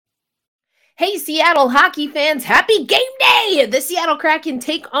Hey, Seattle hockey fans, happy game day! The Seattle Kraken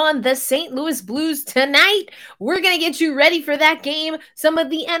take on the St. Louis Blues tonight. We're going to get you ready for that game. Some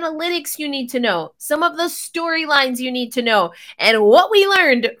of the analytics you need to know, some of the storylines you need to know, and what we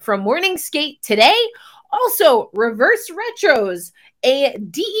learned from morning skate today. Also, reverse retros, a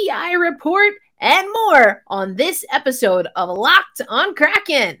DEI report, and more on this episode of Locked on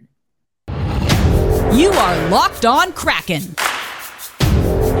Kraken. You are Locked on Kraken,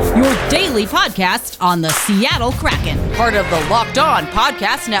 your daily podcast on the Seattle Kraken, part of the Locked On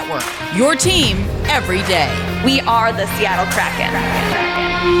Podcast Network, your team every day. We are the Seattle Kraken.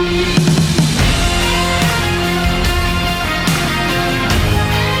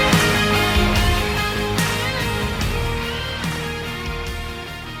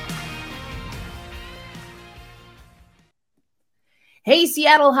 Hey,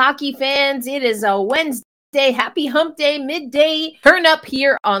 Seattle hockey fans, it is a Wednesday. Happy hump day, midday turn up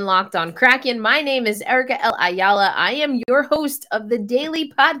here on Locked on Kraken. My name is Erica L. Ayala. I am your host of the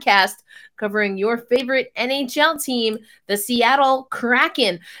daily podcast covering your favorite NHL team, the Seattle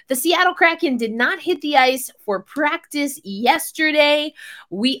Kraken. The Seattle Kraken did not hit the ice for practice yesterday.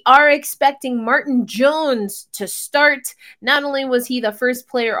 We are expecting Martin Jones to start. Not only was he the first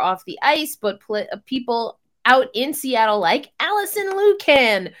player off the ice, but people out in Seattle like Allison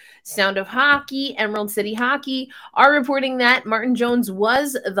Lukan, Sound of Hockey, Emerald City Hockey are reporting that Martin Jones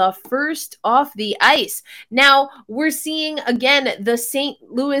was the first off the ice. Now, we're seeing, again, the St.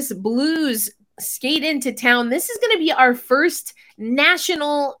 Louis Blues skate into town. This is going to be our first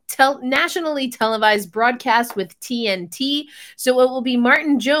nationally televised broadcast with TNT. So it will be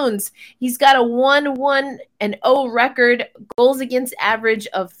Martin Jones. He's got a 1-1-0 record, goals against average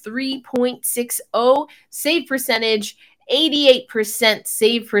of 3.60, save percentage 88%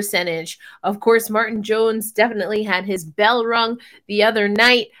 save percentage. Of course, Martin Jones definitely had his bell rung the other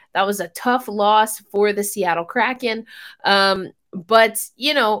night. That was a tough loss for the Seattle Kraken. But,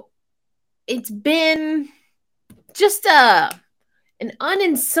 you know, it's been just some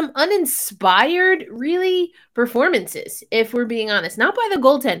uninspired, really, performances, if we're being honest. Not by the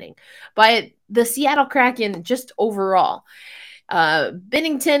goaltending, by the Seattle Kraken just overall.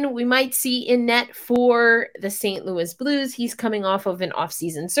 Binnington, we might see in net for the St. Louis Blues. He's coming off of an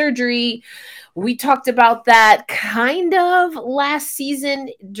off-season surgery. We talked about that kind of last season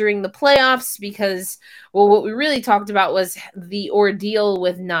during the playoffs because, well, what we really talked about was the ordeal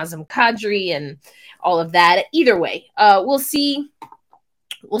with Nazem Kadri and all of that. Either way, we'll see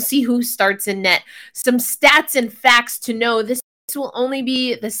who starts in net. Some stats and facts to know. This will only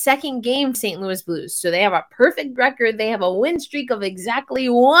be the second game St. Louis Blues. So they have a perfect record. They have a win streak of exactly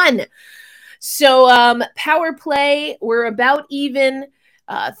 1. So power play, we're about even,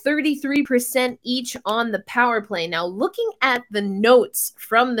 33% each on the power play. Now, looking at the notes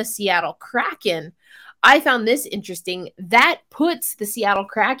from the Seattle Kraken, I found this interesting. That puts the Seattle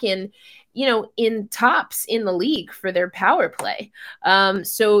Kraken, in tops in the league for their power play.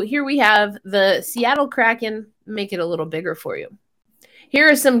 So here we have the Seattle Kraken. Make it a little bigger for you. Here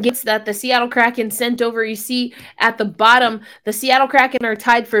are some games that the Seattle Kraken sent over. You see at the bottom, the Seattle Kraken are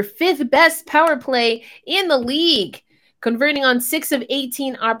tied for 5th best power play in the league, converting on 6 of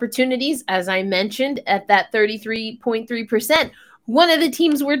 18 opportunities, as I mentioned, at that 33.3%. One of the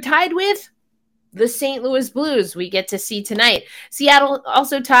teams we're tied with, the St. Louis Blues, we get to see tonight. Seattle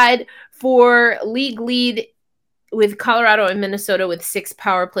also tied for league lead with Colorado and Minnesota with 6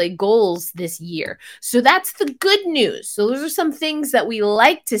 power play goals this year. So that's the good news. So those are some things that we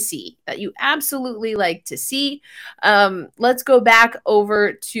like to see, that you absolutely like to see. Let's go back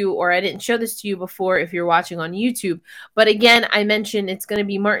over to, or I didn't show this to you before if you're watching on YouTube, but again, I mentioned it's going to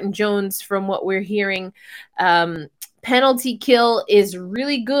be Martin Jones from what we're hearing. Penalty kill is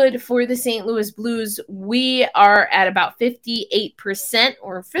really good for the St. Louis Blues. We are at about 58%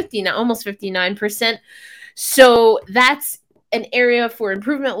 or almost 59%. So that's an area for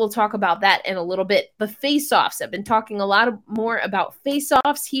improvement. We'll talk about that in a little bit. The face-offs, I've been talking a lot more about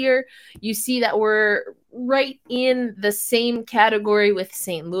face-offs here. You see that we're right in the same category with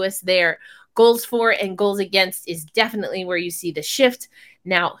St. Louis there. Goals for and goals against is definitely where you see the shift.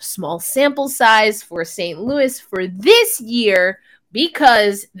 Now, small sample size for St. Louis for this year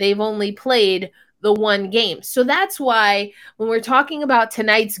because they've only played the 1 game. So that's why when we're talking about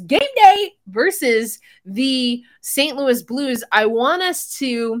tonight's game day versus the St. Louis Blues, I want us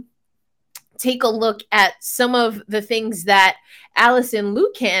to take a look at some of the things that Allison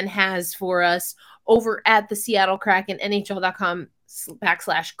Lukan has for us over at the Seattle Kraken,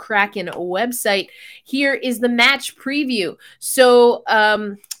 NHL.com/Kraken website. Here is the match preview. So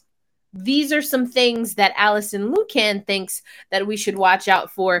these are some things that Alison Lukan thinks that we should watch out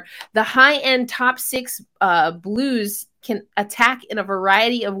for. The high-end top 6 Blues can attack in a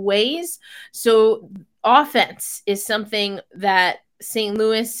variety of ways. So offense is something that St.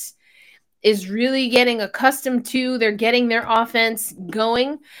 Louis is really getting accustomed to. They're getting their offense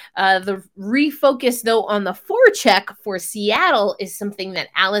going. The refocus, though, on the forecheck for Seattle is something that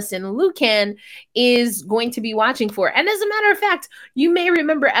Alison Lukan is going to be watching for. And as a matter of fact, you may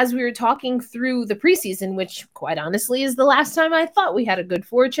remember as we were talking through the preseason, which quite honestly is the last time I thought we had a good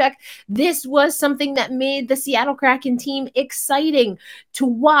forecheck, this was something that made the Seattle Kraken team exciting to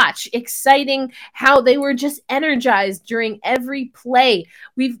watch, exciting how they were just energized during every play.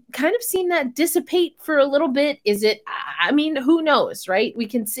 We've kind of seen that dissipate for a little bit. Is it, I mean, who knows, right? We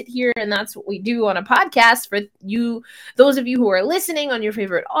can sit here and that's what we do on a podcast for you, those of you who are listening on your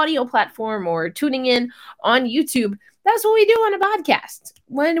favorite audio platform or tuning in on YouTube. That's what we do on a podcast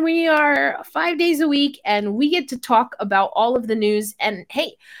when we are 5 days a week and we get to talk about all of the news. And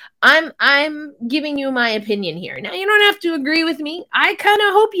hey, I'm giving you my opinion here. Now, you don't have to agree with me. I kind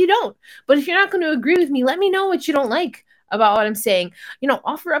of hope you don't. But if you're not going to agree with me, let me know what you don't like about what I'm saying. You know,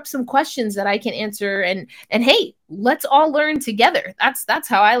 offer up some questions that I can answer. And hey, let's all learn together. That's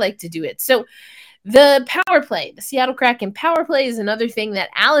how I like to do it. So the power play, the Seattle Kraken power play is another thing that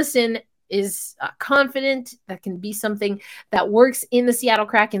Alison is confident that can be something that works in the Seattle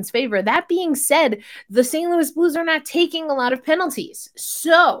Kraken's favor. That being said, the St. Louis Blues are not taking a lot of penalties.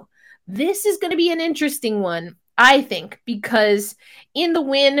 So this is going to be an interesting one, I think, because in the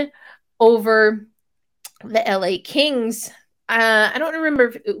win over the LA Kings, I don't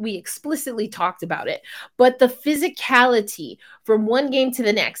remember if we explicitly talked about it, but the physicality from one game to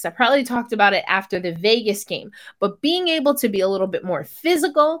the next, I probably talked about it after the Vegas game, but being able to be a little bit more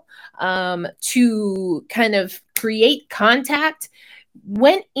physical, to kind of create contact,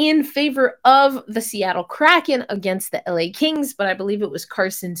 went in favor of the Seattle Kraken against the LA Kings, but I believe it was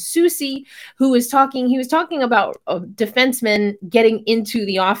Carson Soucy who was talking. He was talking about defensemen getting into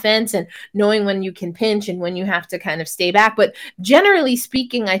the offense and knowing when you can pinch and when you have to kind of stay back. But generally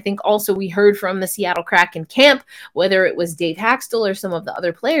speaking, I think also we heard from the Seattle Kraken camp, whether it was Dave Haxtell or some of the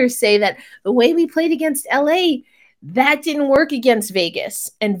other players, say that the way we played against LA, that didn't work against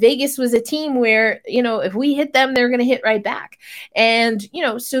Vegas. And Vegas was a team where, you know, if we hit them, they're going to hit right back. And, you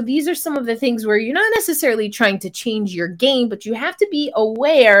know, so these are some of the things where you're not necessarily trying to change your game, but you have to be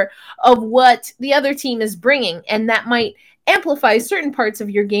aware of what the other team is bringing. And that might amplify certain parts of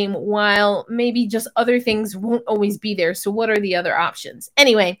your game while maybe just other things won't always be there. So what are the other options?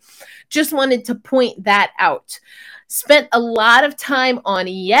 Anyway, just wanted to point that out. Spent a lot of time on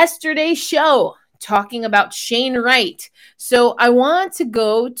yesterday's show talking about Shane Wright. So I want to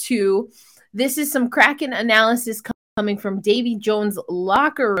go to, this is some Kraken analysis coming from Davy Jones'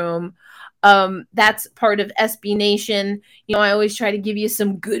 locker room. That's part of SB Nation. You know, I always try to give you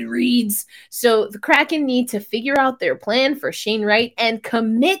some good reads. So the Kraken need to figure out their plan for Shane Wright and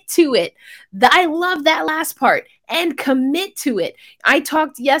commit to it. I love that last part. And commit to it. I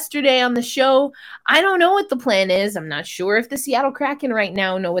talked yesterday on the show. I don't know what the plan is. I'm not sure if the Seattle Kraken right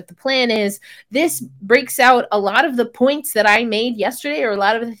now know what the plan is. This breaks out a lot of the points that I made yesterday, or a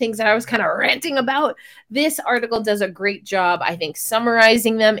lot of the things that I was kind of ranting about. This article does a great job, I think,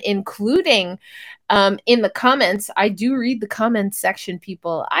 summarizing them, including in the comments. I do read the comments section,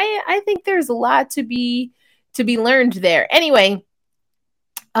 people. I think there's a lot to be learned there. Anyway,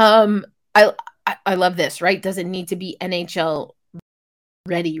 I love this, right? Doesn't need to be NHL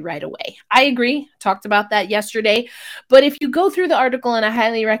ready right away. I agree. Talked about that yesterday. But if you go through the article, and I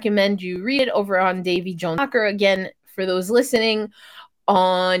highly recommend you read it over on Davy Jones Locker. Again, for those listening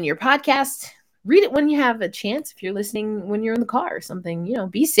on your podcast, read it when you have a chance. If you're listening when you're in the car or something, you know,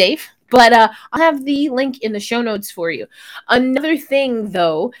 be safe. But I'll have the link in the show notes for you. Another thing,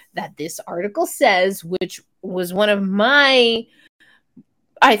 though, that this article says, which was one of my,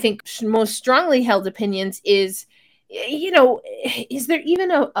 I think, most strongly held opinions, is, you know, is there even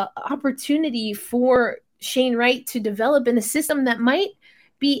a opportunity for Shane Wright to develop in a system that might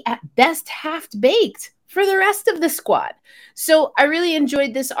be at best half-baked for the rest of the squad? So I really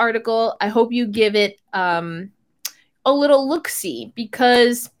enjoyed this article. I hope you give it a little look-see,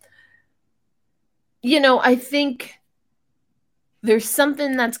 because, you know, I think there's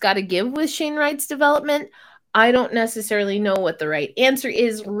something that's got to give with Shane Wright's development. I don't necessarily know what the right answer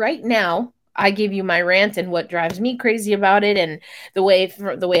is right now. I gave you my rant and what drives me crazy about it, and the way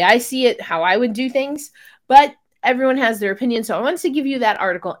I see it, how I would do things. But everyone has their opinion, so I wanted to give you that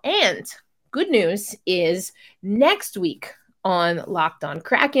article. And good news is, next week on Locked On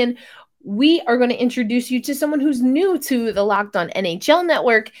Kraken, we are going to introduce you to someone who's new to the Locked On NHL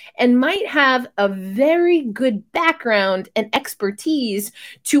network and might have a very good background and expertise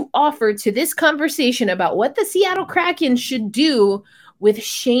to offer to this conversation about what the Seattle Kraken should do with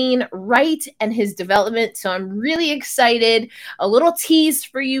Shane Wright and his development. So I'm really excited. A little tease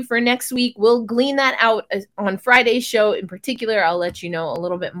for you for next week. We'll glean that out on Friday's show. In particular, I'll let you know a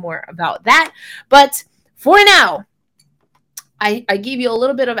little bit more about that. But for now, I gave you a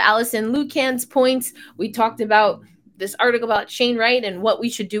little bit of Allison Lukan's points. We talked about this article about Shane Wright and what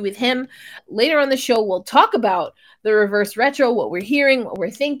we should do with him. Later on the show, we'll talk about the reverse retro, what we're hearing, what we're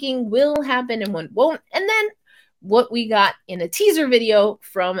thinking will happen and what won't. And then what we got in a teaser video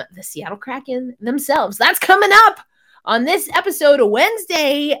from the Seattle Kraken themselves. That's coming up on this episode, a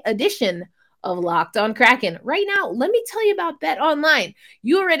Wednesday edition of Locked On Kraken. Right now, let me tell you about Bet Online.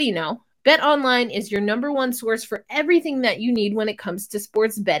 You already know. Bet Online is your number one source for everything that you need when it comes to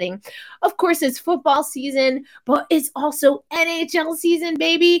sports betting. Of course, it's football season, but it's also NHL season,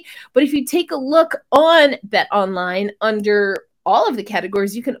 baby. But if you take a look on Bet Online under all of the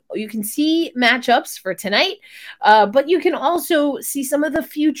categories, you can see matchups for tonight, but you can also see some of the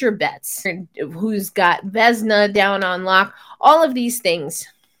future bets. Who's got Vezina down on lock? All of these things.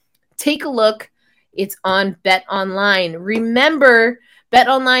 Take a look. It's on Bet Online. Remember,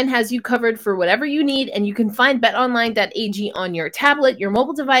 BetOnline has you covered for whatever you need, and you can find betonline.ag on your tablet, your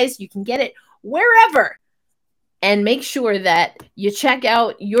mobile device. You can get it wherever. And make sure that you check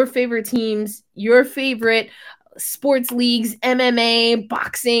out your favorite teams, your favorite sports leagues, MMA,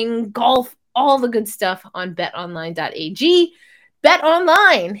 boxing, golf, all the good stuff on betonline.ag.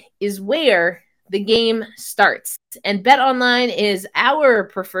 BetOnline is where the game starts. And BetOnline is our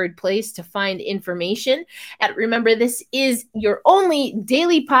preferred place to find information. And remember, this is your only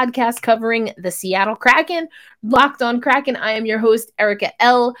daily podcast covering the Seattle Kraken. Locked On Kraken. I am your host, Erica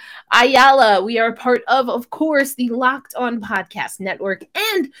L. Ayala. We are part of course, the Locked On Podcast Network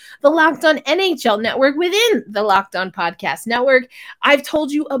and the Locked On NHL Network within the Locked On Podcast Network. I've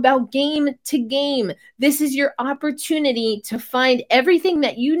told you about Game to Game. This is your opportunity to find everything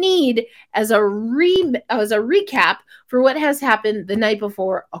that you need as a recap for what has happened the night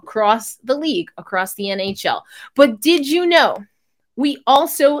before across the league, across the NHL. But did you know we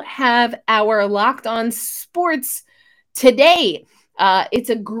also have our Locked On Sports Today? It's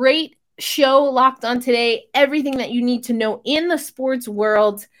a great show, Locked On Today. Everything that you need to know in the sports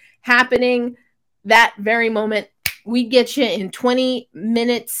world happening that very moment. We get you in 20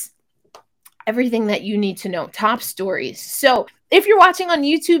 minutes. Everything that you need to know. Top stories. So if you're watching on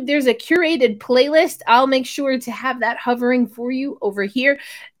YouTube, there's a curated playlist. I'll make sure to have that hovering for you over here.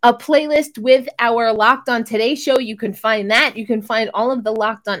 A playlist with our Locked On Today show. You can find that. You can find all of the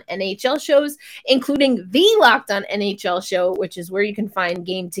Locked On NHL shows, including the Locked On NHL show, which is where you can find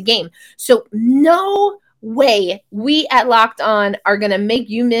Game to Game. So no way we at Locked On are going to make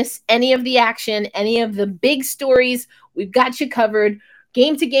you miss any of the action, any of the big stories. We've got you covered.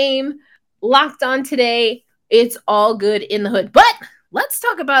 Game to Game, Locked On Today. It's all good in the hood. But let's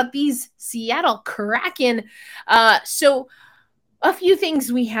talk about these Seattle Kraken. So a few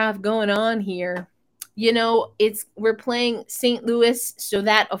things we have going on here. You know, we're playing St. Louis, so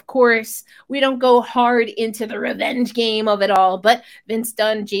that, of course, we don't go hard into the revenge game of it all. But Vince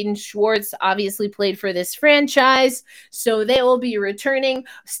Dunn, Jaden Schwartz obviously played for this franchise, so they will be returning.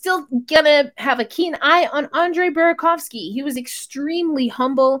 Still gonna have a keen eye on Andre Burakovsky. He was extremely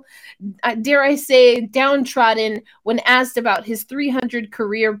humble, dare I say, downtrodden when asked about his 300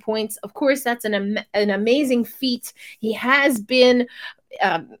 career points. Of course, that's an amazing feat. He has been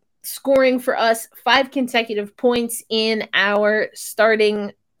scoring for us 5 consecutive points in our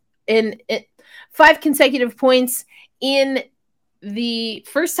starting in 5 consecutive points in the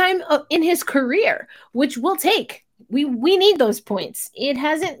first time in his career, which we'll take. We need those points. It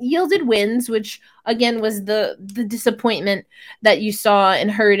hasn't yielded wins, which again was the disappointment that you saw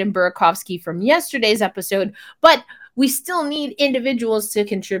and heard in Burakovsky from yesterday's episode, but we still need individuals to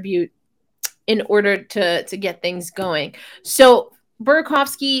contribute in order to get things going. So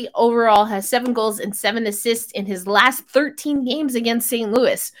Burakovsky overall has 7 goals and 7 assists in his last 13 games against St.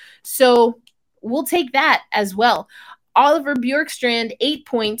 Louis. So we'll take that as well. Oliver Bjorkstrand, 8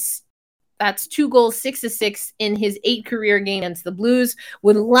 points. That's 2 goals, 6 assists in his 8 career games against the Blues.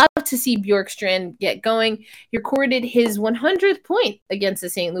 Would love to see Bjorkstrand get going. He recorded his 100th point against the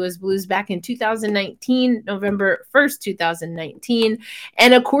St. Louis Blues back in 2019, November 1st, 2019.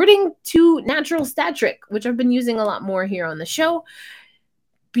 And according to Natural Stat Trick, which I've been using a lot more here on the show,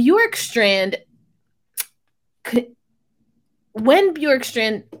 Bjorkstrand when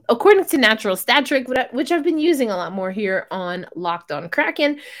Bjorkstrand, according to Natural Stat Trick, which I've been using a lot more here on Locked On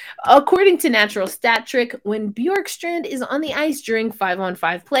Kraken, according to Natural Stat Trick, when Bjorkstrand is on the ice during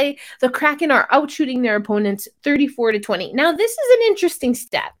 5-on-5 play, the Kraken are outshooting their opponents 34-20. Now, this is an interesting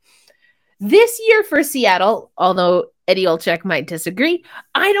stat. This year for Seattle, although Eddie Olczyk might disagree,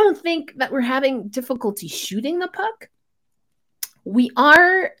 I don't think that we're having difficulty shooting the puck. We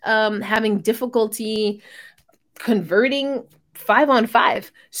are having difficulty converting 5-on-5.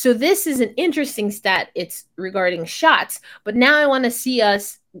 So this is an interesting stat. It's regarding shots, but now I want to see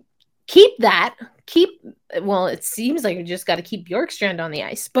us keep that. Well, it seems like we just got to keep Bjorkstrand on the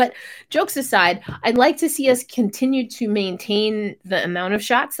ice. But jokes aside, I'd like to see us continue to maintain the amount of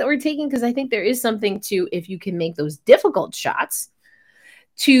shots that we're taking, because I think there is something to, if you can make those difficult shots,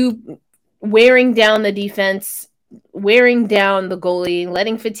 to wearing down the defense, wearing down the goalie,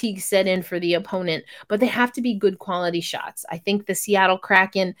 letting fatigue set in for the opponent, but they have to be good quality shots. I think the Seattle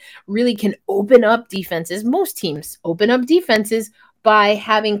Kraken really can open up defenses. Most teams open up defenses by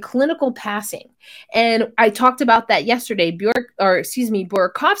having clinical passing. And I talked about that yesterday.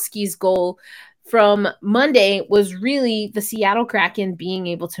 Burakovsky's goal from Monday was really the Seattle Kraken being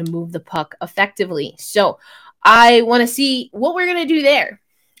able to move the puck effectively. So I want to see what we're going to do there.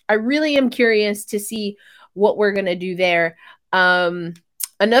 I really am curious to see what we're going to do there.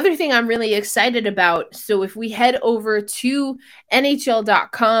 Another thing I'm really excited about, so if we head over to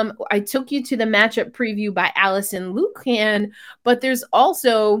NHL.com, I took you to the matchup preview by Allison Lukan, but there's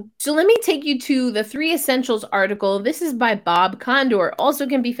also, so let me take you to the 3 Essentials article. This is by Bob Condor, also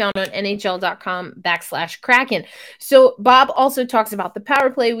can be found on NHL.com/Kraken. So Bob also talks about the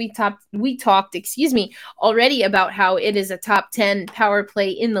power play. We talked already about how it is a top 10 power play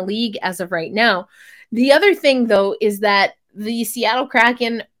in the league as of right now. The other thing, though, is that the Seattle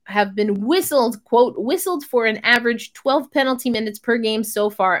Kraken have been whistled for an average 12 penalty minutes per game so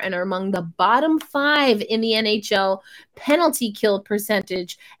far, and are among the bottom 5 in the NHL penalty kill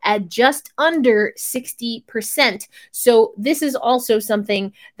percentage at just under 60%. So this is also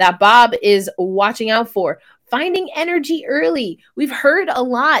something that Bob is watching out for. Finding energy early. We've heard a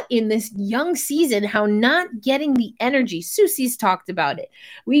lot in this young season how not getting the energy. Susie's talked about it.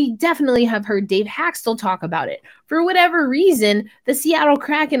 We definitely have heard Dave Hakstol talk about it. For whatever reason, the Seattle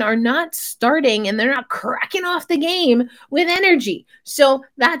Kraken are not starting and they're not cracking off the game with energy. So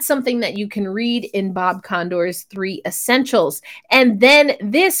that's something that you can read in Bob Condor's 3 Essentials. And then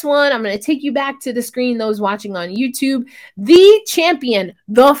this one, I'm going to take you back to the screen, those watching on YouTube. The champion,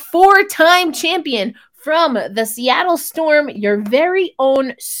 the 4-time champion from the Seattle Storm, your very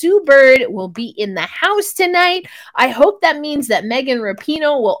own Sue Bird will be in the house tonight. I hope that means that Megan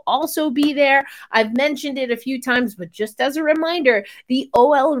Rapinoe will also be there. I've mentioned it a few times, but just as a reminder, the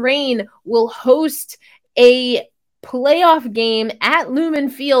OL Reign will host a playoff game at Lumen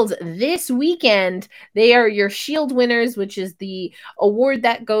Field this weekend. They are your Shield winners, which is the award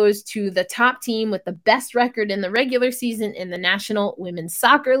that goes to the top team with the best record in the regular season in the National Women's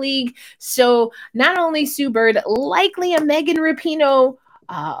Soccer League. So not only Sue Bird, likely a Megan Rapinoe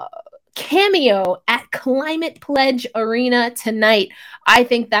cameo at Climate Pledge Arena tonight. I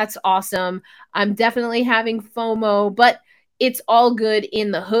think that's awesome. I'm definitely having FOMO, but it's all good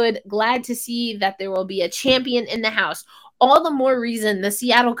in the hood. Glad to see that there will be a champion in the house. All the more reason the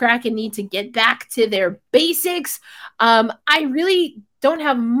Seattle Kraken need to get back to their basics. I really don't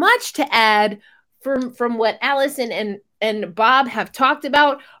have much to add from what Allison and Bob have talked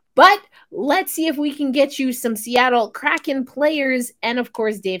about, but let's see if we can get you some Seattle Kraken players and, of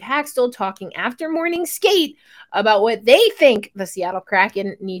course, Dave Hakstol talking after morning skate about what they think the Seattle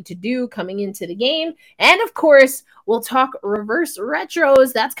Kraken need to do coming into the game. And, of course, we'll talk reverse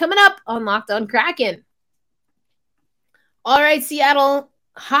retros. That's coming up on Locked On Kraken. All right, Seattle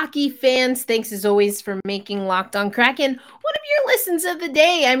hockey fans, thanks as always for making Locked On Kraken one of your listens of the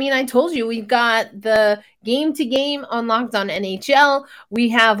day. I mean, I told you we've got the game to game on Locked On NHL. We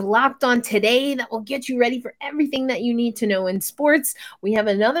have Locked On Today that will get you ready for everything that you need to know in sports. We have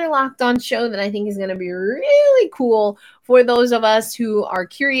another Locked On show that I think is going to be really cool for those of us who are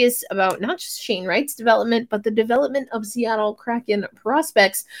curious about not just Shane Wright's development, but the development of Seattle Kraken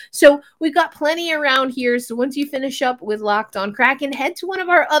prospects. So we've got plenty around here. So once you finish up with Locked On Kraken, head to one of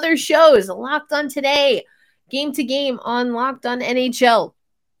our other shows, Locked On Today, Game to Game on Locked On NHL.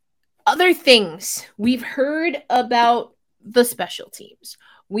 Other things, we've heard about the special teams.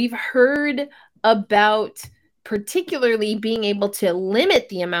 We've heard about particularly being able to limit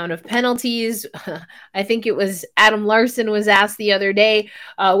the amount of penalties. I think it was Adam Larson was asked the other day,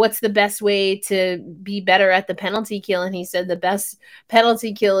 what's the best way to be better at the penalty kill? And he said the best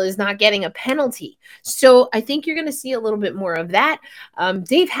penalty kill is not getting a penalty. So I think you're going to see a little bit more of that.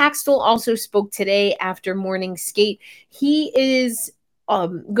 Dave Haxtell also spoke today after morning skate. He is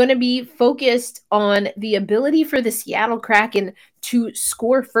going to be focused on the ability for the Seattle Kraken to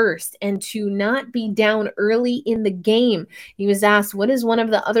score first and to not be down early in the game. He was asked, what is one of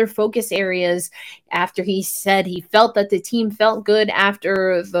the other focus areas, after he said he felt that the team felt good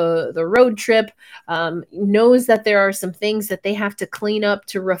after the road trip, knows that there are some things that they have to clean up,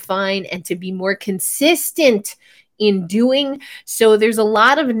 to refine, and to be more consistent in doing. So there's a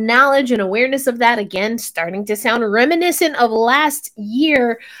lot of knowledge and awareness of that, again, starting to sound reminiscent of last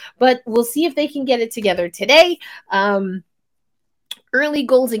year, but we'll see if they can get it together today. Early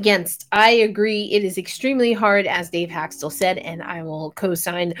goals against, I agree, it is extremely hard, as Dave Haxtell said, and I will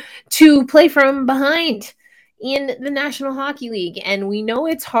co-sign, to play from behind in the National Hockey League. And we know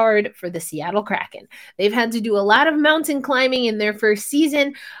it's hard for the Seattle Kraken. They've had to do a lot of mountain climbing in their first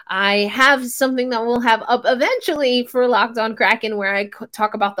season. I have something that we'll have up eventually for Locked On Kraken, where I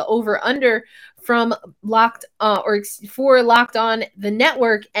talk about the over-under from for Locked On the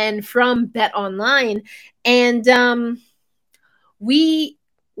network and from Bet Online. And we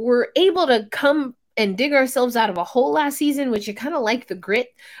were able to come and dig ourselves out of a hole last season, which you kind of like the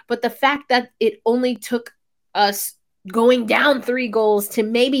grit, but the fact that it only took us going down 3 goals to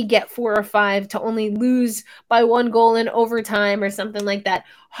maybe get 4 or 5, to only lose by 1 goal in overtime or something like that,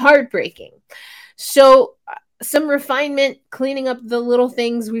 heartbreaking. So some refinement, cleaning up the little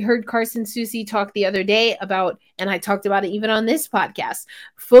things. We heard Carson Soucy talk the other day about, and I talked about it even on this podcast,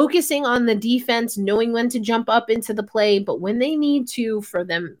 focusing on the defense, knowing when to jump up into the play, but when they need to, for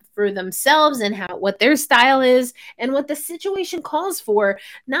themselves and what their style is and what the situation calls for,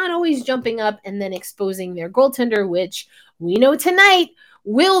 not always jumping up and then exposing their goaltender, which we know tonight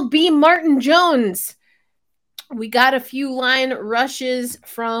will be Martin Jones. We got a few line rushes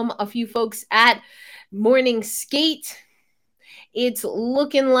from a few folks at morning skate. It's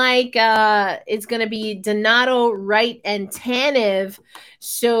looking like it's going to be Donato, Wright, and Tanev.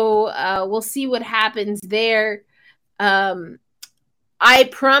 So we'll see what happens there. I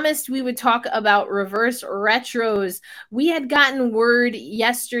promised we would talk about reverse retros. We had gotten word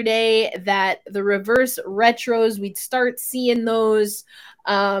yesterday that the reverse retros, we'd start seeing those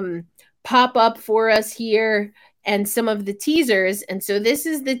pop up for us here, and some of the teasers. And so this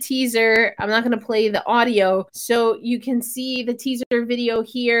is the teaser. I'm not going to play the audio. So you can see the teaser video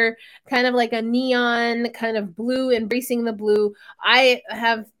here, kind of like a neon kind of blue, embracing the blue. I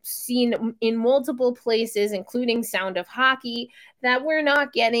have seen in multiple places, including Sound of Hockey, that we're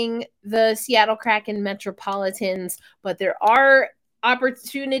not getting the Seattle Kraken Metropolitans, but there are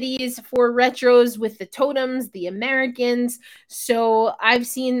opportunities for retros with the totems, the Americans. So I've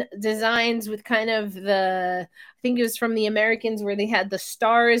seen designs with kind of I think it was from the Americans, where they had the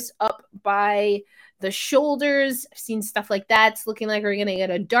stars up by the shoulders. I've seen stuff like that. It's looking like we're going to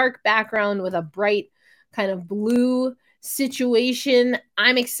get a dark background with a bright kind of blue situation.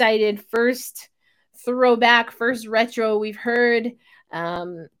 I'm excited. First throwback, first retro we've heard.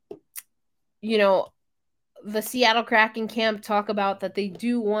 The Seattle Kraken camp talk about that they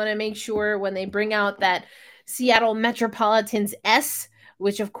do want to make sure when they bring out that Seattle Metropolitans S,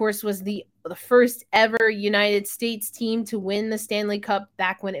 which of course was the first ever United States team to win the Stanley Cup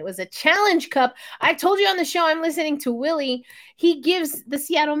back when it was a Challenge Cup. I told you on the show, I'm listening to Willie. He gives the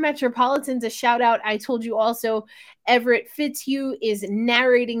Seattle Metropolitans a shout out. I told you also Everett Fitzhugh is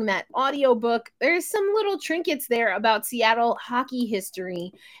narrating that audiobook. There's some little trinkets there about Seattle hockey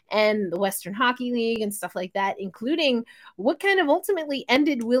history and the Western Hockey League and stuff like that, including what kind of ultimately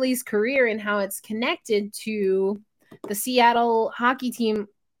ended Willie's career and how it's connected to the Seattle hockey team,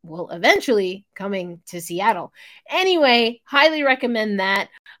 well, eventually coming to Seattle. Anyway, highly recommend that.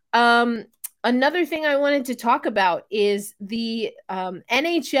 Another thing I wanted to talk about is the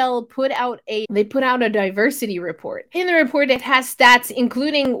NHL put out a diversity report. In the report, it has stats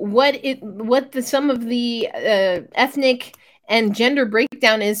including some of the ethnic and gender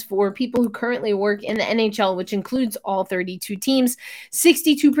breakdown is for people who currently work in the NHL, which includes all 32 teams.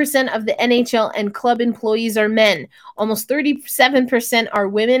 62% of the NHL and club employees are men. Almost 37% are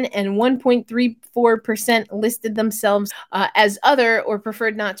women, and 1.34% listed themselves as other or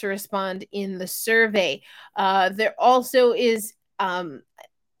preferred not to respond in the survey. There also is some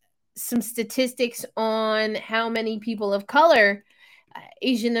statistics on how many people of color,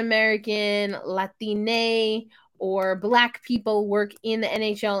 Asian American, Latine, or Black people work in the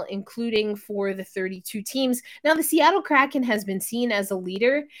NHL, including for the 32 teams. Now, the Seattle Kraken has been seen as a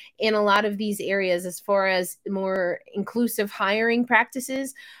leader in a lot of these areas as far as more inclusive hiring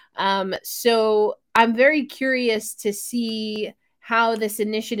practices. So I'm very curious to see how this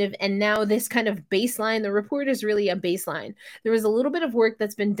initiative and now this kind of baseline, the report is really a baseline. There was a little bit of work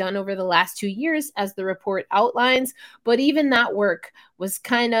that's been done over the last 2 years, as the report outlines, but even that work was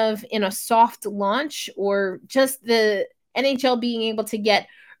kind of in a soft launch, or just the NHL being able to get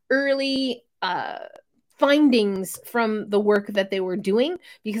early findings from the work that they were doing,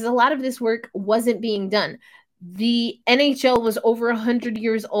 because a lot of this work wasn't being done. The NHL was over 100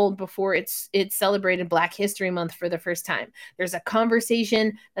 years old before it celebrated Black History Month for the first time. There's a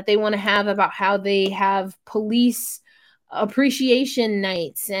conversation that they want to have about how they have police appreciation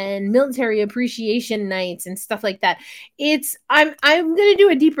nights and military appreciation nights and stuff like that. I'm going to do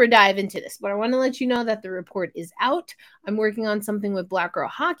a deeper dive into this, but I want to let you know that the report is out. I'm working on something with Black Girl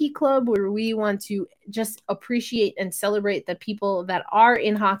Hockey Club where we want to just appreciate and celebrate the people that are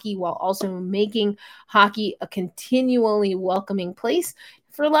in hockey while also making hockey a continually welcoming place.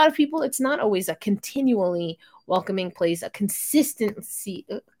 For a lot of people, it's not always a continually welcoming place, a consistently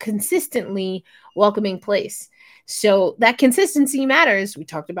welcoming place. So that consistency matters. We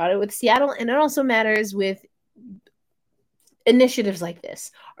talked about it with Seattle, and it also matters with initiatives like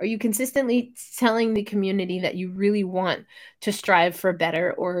this. Are you consistently telling the community that you really want to strive for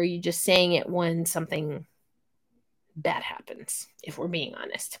better, or are you just saying it when something bad happens, if we're being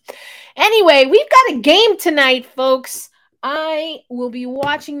honest? Anyway, we've got a game tonight, folks. I will be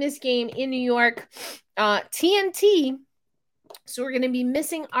watching this game in New York, TNT. So we're going to be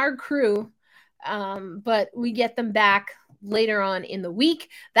missing our crew, but we get them back later on in the week.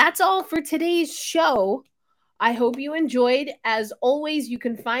 That's all for today's show. I hope you enjoyed. As always, you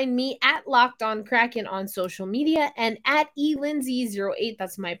can find me at Locked On Kraken on social media and at elindsay08.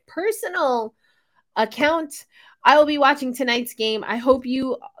 That's my personal account. I will be watching tonight's game. I hope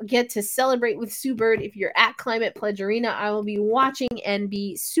you get to celebrate with Sue Bird. If you're at Climate Pledge Arena, I will be watching and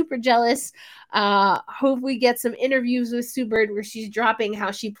be super jealous. Hope we get some interviews with Sue Bird where she's dropping how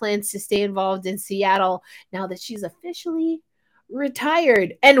she plans to stay involved in Seattle now that she's officially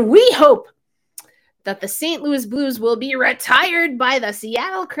retired. And we hope that the St. Louis Blues will be retired by the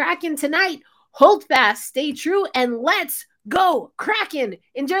Seattle Kraken tonight. Hold fast, stay true, and let's go Kraken.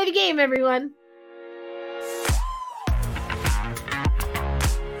 Enjoy the game, everyone.